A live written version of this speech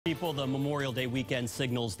People, the Memorial Day weekend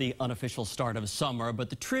signals the unofficial start of summer, but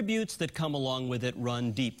the tributes that come along with it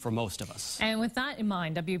run deep for most of us. And with that in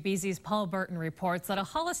mind, WBZ's Paul Burton reports that a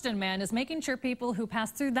Holliston man is making sure people who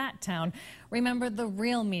pass through that town remember the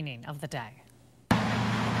real meaning of the day.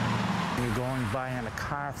 You're going by in a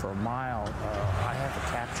car for a mile, I have a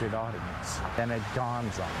captured audience. Then it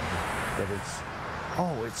dawns on me that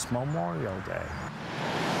it's Memorial Day.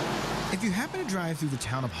 If you happen to drive through the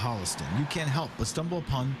town of Holliston, you can't help but stumble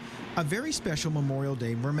upon a very special Memorial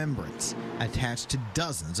Day remembrance attached to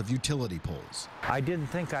dozens of utility poles. I didn't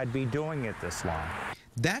think I'd be doing it this long.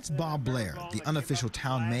 That's Bob Blair, the unofficial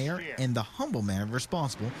town mayor and the humble man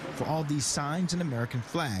responsible for all these signs and American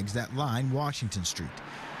flags that line Washington Street.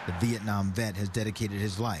 The Vietnam vet has dedicated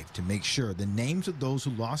his life to make sure the names of those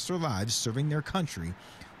who lost their lives serving their country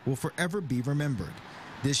will forever be remembered.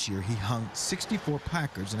 This year, he hung 64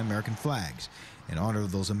 placards and American flags in honor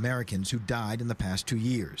of those Americans who died in the past 2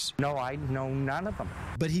 years. No, I know none of them.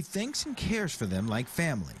 But he thinks and cares for them like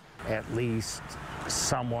family. At least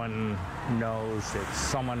someone knows that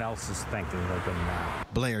someone else is thinking of them now.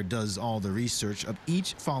 Blair does all the research of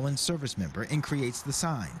each fallen service member and creates the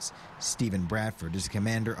signs. Stephen Bradford is the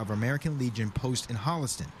commander of American Legion Post in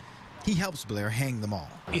Holliston. He helps Blair hang them all.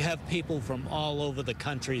 You have people from all over the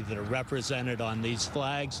country that are represented on these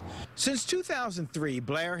flags. Since 2003,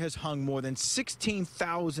 Blair has hung more than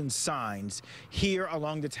 16,000 signs here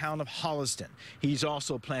along the town of Holliston. He's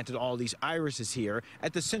also planted all these irises here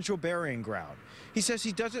at the Central Burying Ground. He says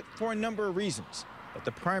he does it for a number of reasons, but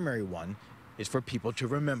the primary one is for people to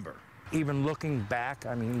remember. Even looking back,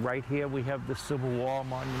 I mean, right here we have the Civil War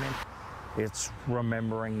monument. It's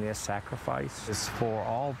remembering their sacrifice. It's for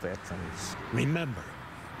all veterans. Remember,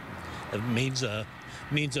 it means a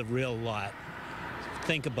real lot.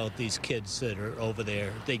 Think about these kids that are over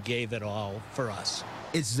there. They gave it all for us.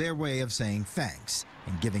 It's their way of saying thanks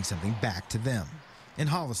and giving something back to them. In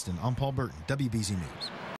Holliston, I'm Paul Burton, WBZ News.